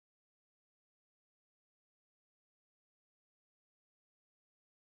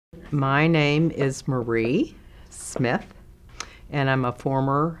My name is Marie Smith, and I'm a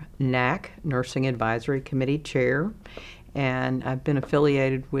former NAC, Nursing Advisory Committee Chair, and I've been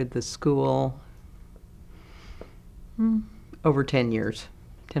affiliated with the school over 10 years,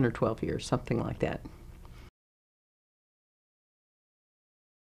 10 or 12 years, something like that.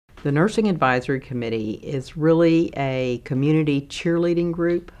 The Nursing Advisory Committee is really a community cheerleading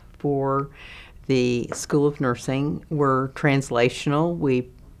group for the School of Nursing. We're translational. We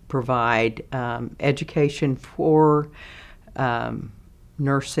provide education for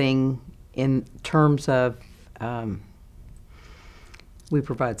nursing in terms of we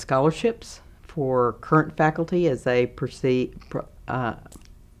provide scholarships for current faculty as they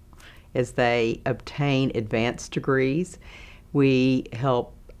obtain advanced degrees. We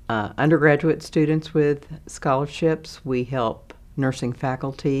help undergraduate students with scholarships. We help nursing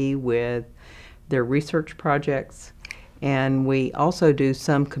faculty with their research projects. And we also do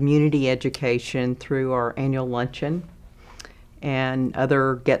some community education through our annual luncheon and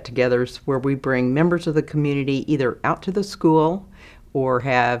other get-togethers where we bring members of the community either out to the school or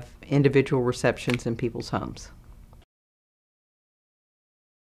have individual receptions in people's homes.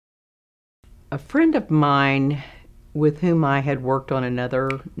 A friend of mine with whom I had worked on another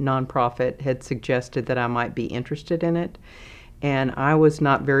nonprofit had suggested that I might be interested in it. And I was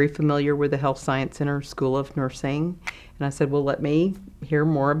not very familiar with the Health Science Center School of Nursing. And I said, well, let me hear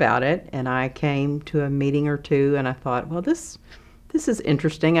more about it. And I came to a meeting or two and I thought, well, this is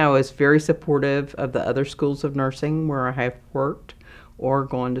interesting. I was very supportive of the other schools of nursing where I have worked or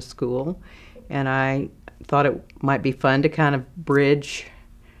gone to school. And I thought it might be fun to kind of bridge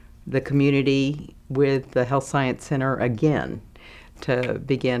the community with the Health Science Center again to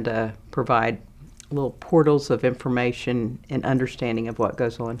begin to provide little portals of information and understanding of what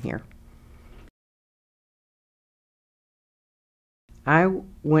goes on here. I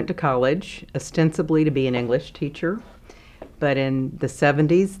went to college ostensibly to be an English teacher, but in the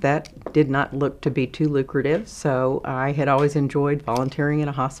 70s that did not look to be too lucrative, so I had always enjoyed volunteering in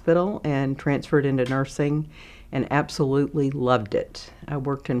a hospital and transferred into nursing and absolutely loved it. I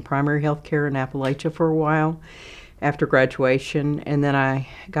worked in primary health care in Appalachia for a while after graduation, and then I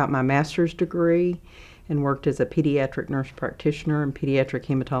got my master's degree and worked as a pediatric nurse practitioner in pediatric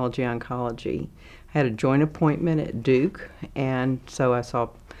hematology oncology. I had a joint appointment at Duke, and so I saw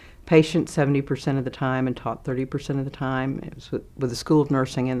patients 70% of the time and taught 30% of the time. It was with the School of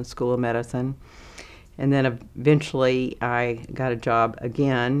Nursing and the School of Medicine. And then eventually I got a job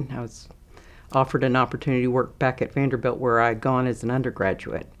again. I was offered an opportunity to work back at Vanderbilt where I'd gone as an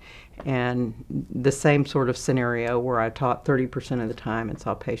undergraduate. And the same sort of scenario where I taught 30% of the time and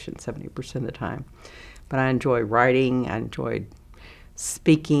saw patients 70% of the time. But I enjoy writing, I enjoyed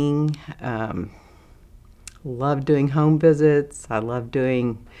speaking, love doing home visits, I love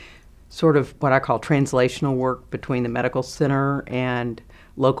doing sort of what I call translational work between the medical center and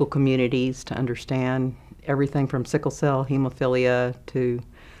local communities to understand everything from sickle cell, hemophilia to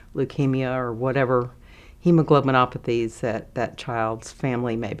leukemia or whatever hemoglobinopathies that child's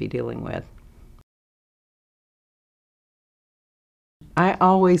family may be dealing with. I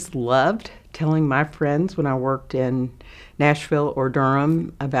always loved telling my friends when I worked in Nashville or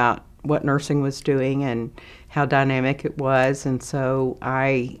Durham about what nursing was doing and how dynamic it was, and so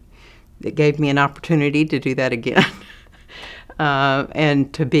it gave me an opportunity to do that again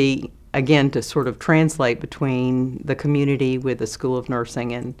and to sort of translate between the community with the School of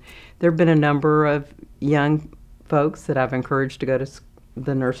Nursing. And there have been a number of young folks that I've encouraged to go to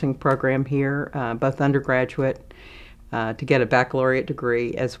the nursing program here, both undergraduate to get a baccalaureate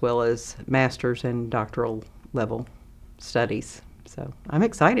degree as well as master's and doctoral level studies. So I'm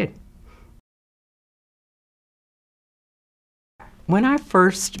excited. When I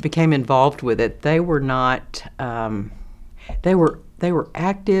first became involved with it, they were not, they were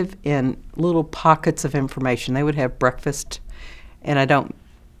active in little pockets of information. They would have breakfast, and I don't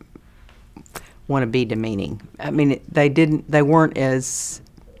want to be demeaning. I mean, they weren't as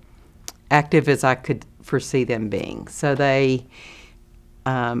active as I could foresee them being. So I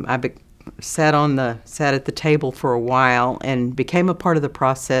sat at the table for a while and became a part of the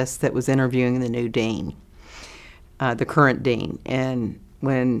process that was interviewing the new dean, the current dean. And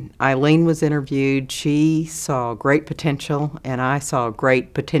when Eileen was interviewed, she saw great potential, and I saw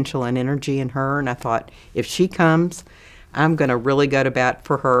great potential and energy in her, and I thought, if she comes, I'm going to really go to bat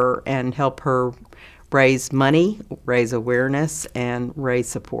for her and help her raise money, raise awareness, and raise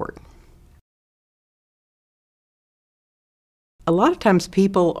support. A lot of times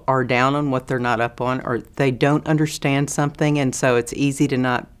people are down on what they're not up on, or they don't understand something, and so it's easy to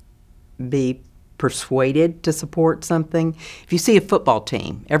not be persuaded to support something. If you see a football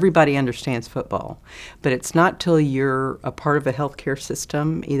team, everybody understands football, but it's not till you're a part of a healthcare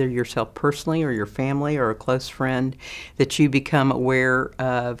system, either yourself personally or your family or a close friend, that you become aware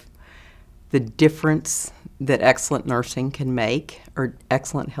of the difference that excellent nursing can make, or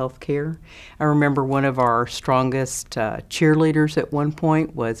excellent health care. I remember one of our strongest cheerleaders at one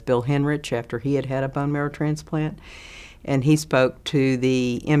point was Bill Henrich, after he had had a bone marrow transplant. And he spoke to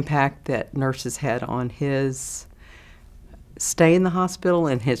the impact that nurses had on his stay in the hospital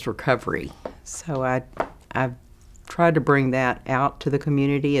and his recovery. So I've tried to bring that out to the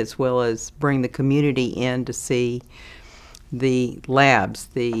community, as well as bring the community in to see the labs,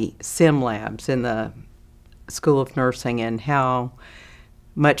 the sim labs in the School of Nursing, and how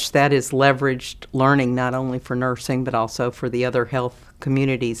much that is leveraged learning, not only for nursing but also for the other health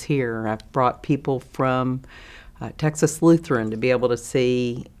communities here. I've brought people from Texas Lutheran to be able to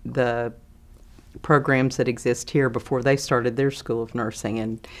see the programs that exist here before they started their School of Nursing,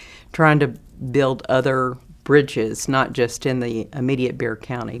 and trying to build other bridges, not just in the immediate Bexar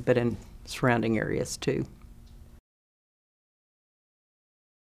County, but in surrounding areas too.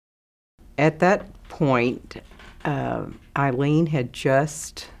 At that point, Eileen had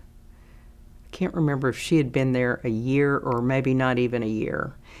just, I can't remember if she had been there a year or maybe not even a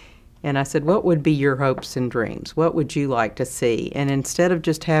year. And I said, what would be your hopes and dreams? What would you like to see? And instead of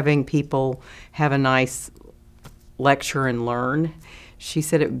just having people have a nice lecture and learn, she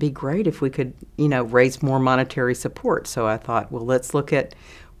said it would be great if we could, raise more monetary support. So I thought, well, let's look at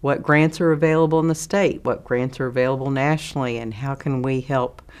what grants are available in the state, what grants are available nationally, and how can we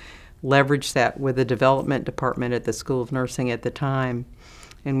help leverage that with the development department at the School of Nursing at the time.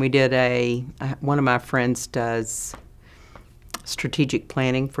 And we did one of my friends does strategic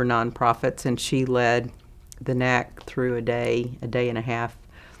planning for nonprofits, and she led the NAC through a day and a half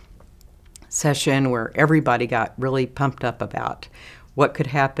session where everybody got really pumped up about what could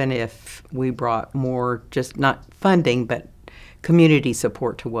happen if we brought more, just not funding, but community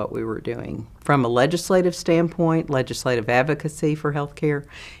support to what we were doing. From a legislative standpoint, legislative advocacy for healthcare,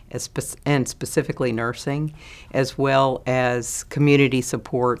 and specifically nursing, as well as community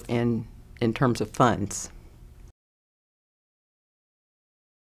support in terms of funds.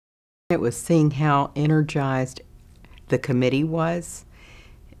 It was seeing how energized the committee was.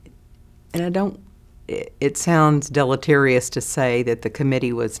 And it sounds deleterious to say that the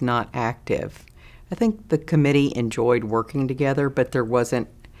committee was not active. I think the committee enjoyed working together, but there wasn't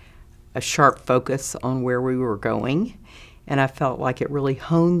a sharp focus on where we were going. And I felt like it really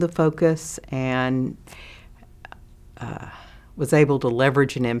honed the focus and was able to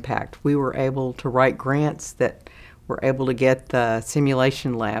leverage an impact. We were able to write grants that were able to get the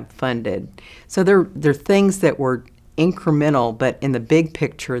simulation lab funded. So they're things that were incremental, but in the big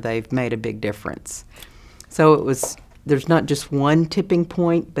picture, they've made a big difference. So there's not just one tipping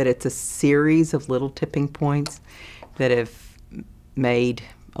point, but it's a series of little tipping points that have made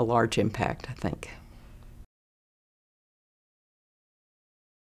a large impact, I think.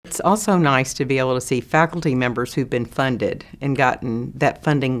 It's also nice to be able to see faculty members who've been funded and gotten that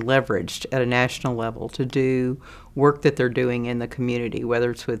funding leveraged at a national level to do work that they're doing in the community,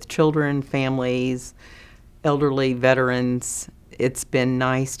 whether it's with children, families, elderly, veterans. It's been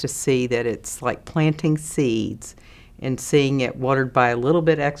nice to see that it's like planting seeds and seeing it watered by a little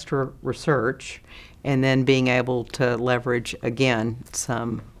bit extra research, and then being able to leverage, again,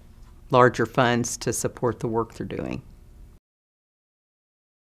 some larger funds to support the work they're doing.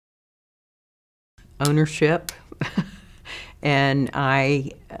 Ownership. And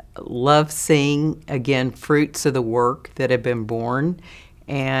I love seeing, again, fruits of the work that have been born,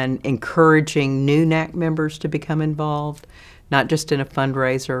 and encouraging new NAC members to become involved, not just in a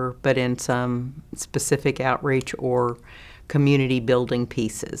fundraiser, but in some specific outreach or community building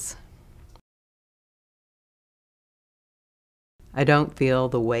pieces. I don't feel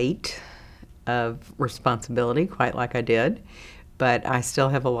the weight of responsibility quite like I did, but I still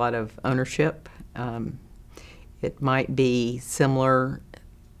have a lot of ownership. It might be similar.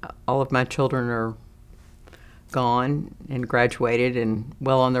 All of my children are gone and graduated and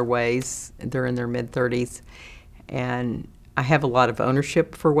well on their ways. They're in their mid-30s. And I have a lot of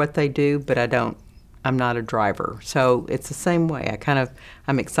ownership for what they do, but I'm not a driver. So it's the same way.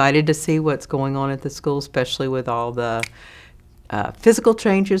 I'm excited to see what's going on at the school, especially with all the physical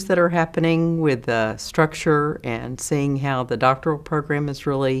changes that are happening with the structure, and seeing how the doctoral program is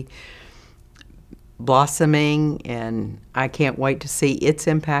really blossoming, and I can't wait to see its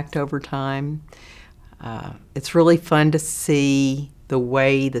impact over time. It's really fun to see the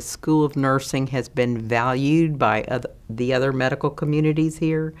way the School of Nursing has been valued by the other medical communities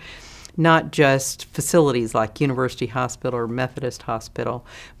here. not just facilities like University Hospital or Methodist Hospital,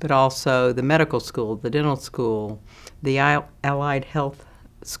 but also the medical school, the dental school, the allied health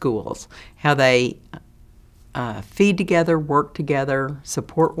schools, how they feed together, work together,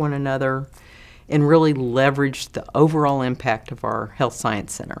 support one another, and really leverage the overall impact of our Health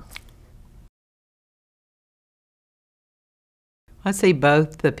Science Center. I see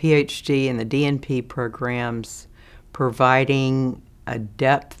both the PhD and the DNP programs providing a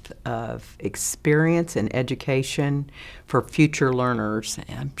depth of experience and education for future learners.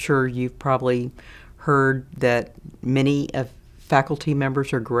 I'm sure you've probably heard that many of faculty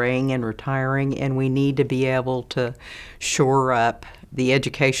members are graying and retiring, and we need to be able to shore up the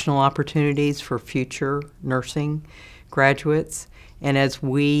educational opportunities for future nursing graduates. And as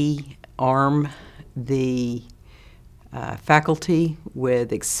we arm the faculty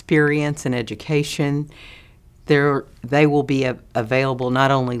with experience and education, they will be available not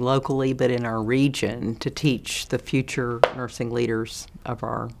only locally but in our region to teach the future nursing leaders of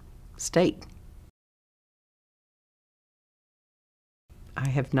our state. I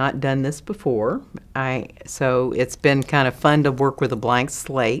have not done this before, so it's been kind of fun to work with a blank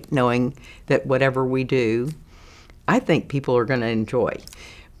slate, knowing that whatever we do, I think people are going to enjoy.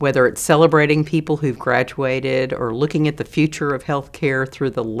 Whether it's celebrating people who've graduated or looking at the future of healthcare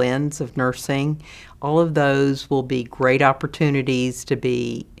through the lens of nursing, all of those will be great opportunities to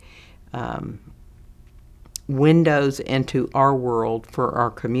be windows into our world for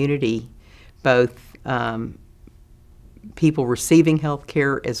our community, both people receiving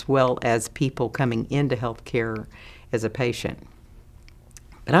healthcare as well as people coming into healthcare as a patient.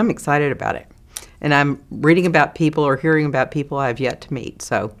 But I'm excited about it. And I'm reading about people or hearing about people I have yet to meet,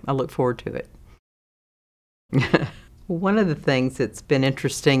 so I look forward to it. One of the things that's been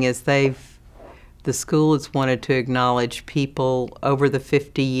interesting is the school has wanted to acknowledge people over the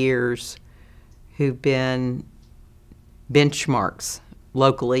 50 years who've been benchmarks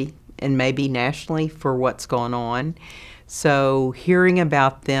locally and maybe nationally for what's going on. So hearing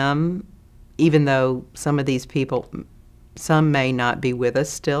about them, even though some of these people, some may not be with us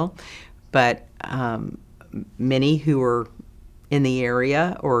still, but many who are in the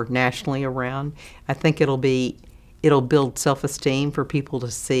area or nationally around, I think it'll build self-esteem for people to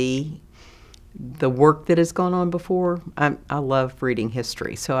see the work that has gone on before. I love reading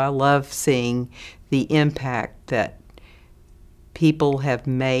history, so I love seeing the impact that people have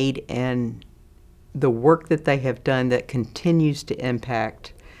made and the work that they have done that continues to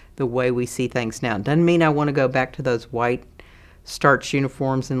impact the way we see things now. It doesn't mean I want to go back to those white starch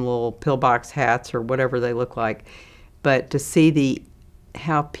uniforms and little pillbox hats or whatever they look like, but to see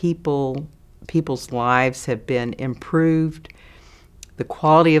how people's lives have been improved, the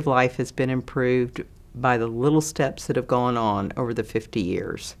quality of life has been improved by the little steps that have gone on over the 50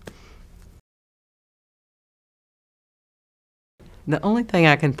 years. The only thing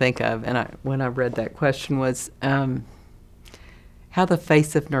I can think of, when I read that question, was how the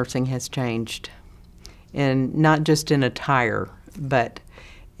face of nursing has changed. And not just in attire, but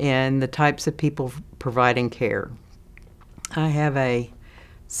in the types of people providing care. I have a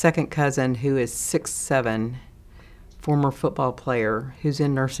second cousin who is 6'7", former football player who's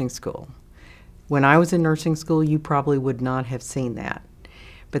in nursing school. When I was in nursing school, you probably would not have seen that.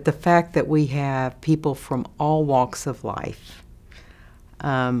 But the fact that we have people from all walks of life,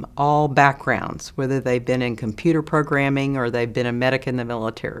 all backgrounds, whether they've been in computer programming or they've been a medic in the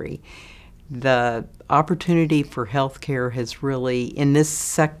military, the opportunity for healthcare has really, in this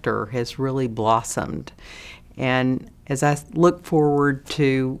sector, has really blossomed. And as I look forward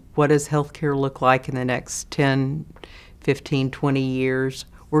to what does healthcare look like in the next 10, 15, 20 years,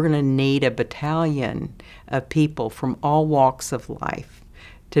 we're going to need a battalion of people from all walks of life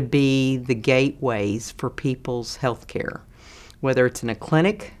to be the gateways for people's healthcare, whether it's in a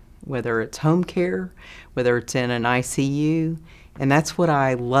clinic, whether it's home care, whether it's in an ICU. And that's what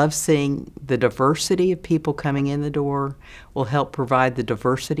I love seeing. The diversity of people coming in the door will help provide the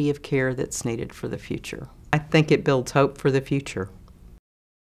diversity of care that's needed for the future. I think it builds hope for the future.